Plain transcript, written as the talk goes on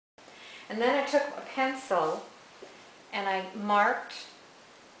And then I took a pencil and I marked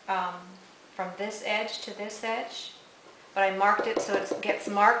from this edge to this edge, but I marked it so it gets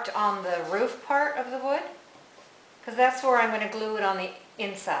marked on the roof part of the wood, because that's where I'm going to glue it on the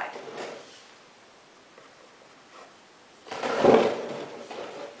inside.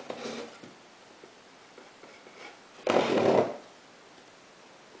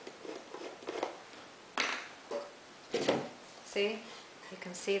 See? You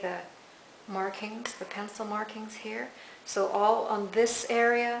can see the markings, the pencil markings here. So all on this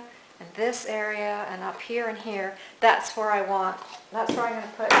area and up here and here, that's where I'm going to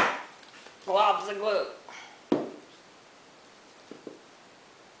put globs of glue.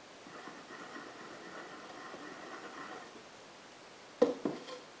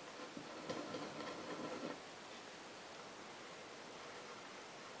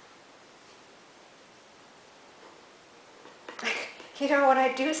 You know, when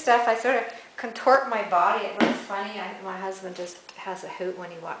I do stuff, I sort of contort my body. It looks funny. My husband just has a hoot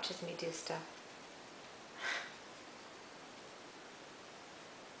when he watches me do stuff.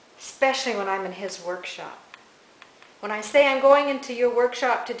 Especially when I'm in his workshop. When I say I'm going into your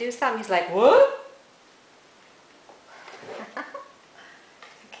workshop to do something, he's like, what?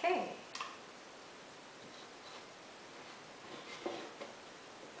 Okay.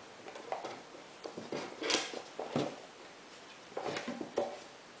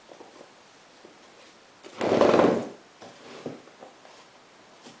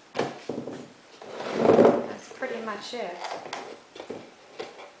 Pretty much it.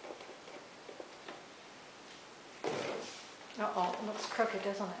 Uh-oh, it looks crooked,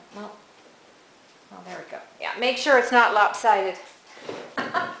 doesn't it? No. Oh, there we go. Yeah, make sure it's not lopsided.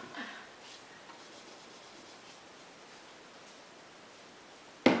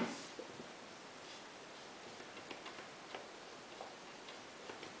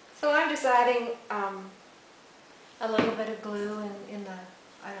 So I'm just adding a little bit of glue in the,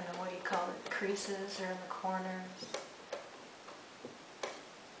 I don't know, what do you call it, creases or in the corners.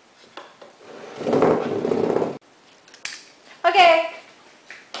 Okay,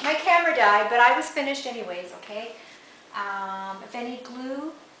 my camera died, but I was finished anyways, okay? If any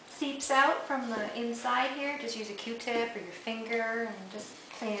glue seeps out from the inside here, just use a Q-tip or your finger and just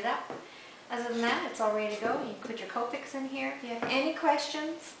clean it up. Other than that, it's all ready to go. You can put your copics in here. If you have any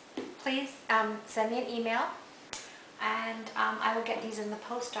questions, please send me an email. And I will get these in the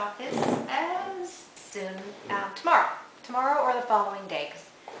post office as soon, tomorrow or the following day.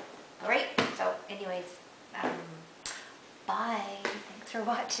 Alright, so anyways, bye. Thanks for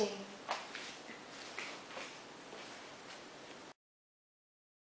watching.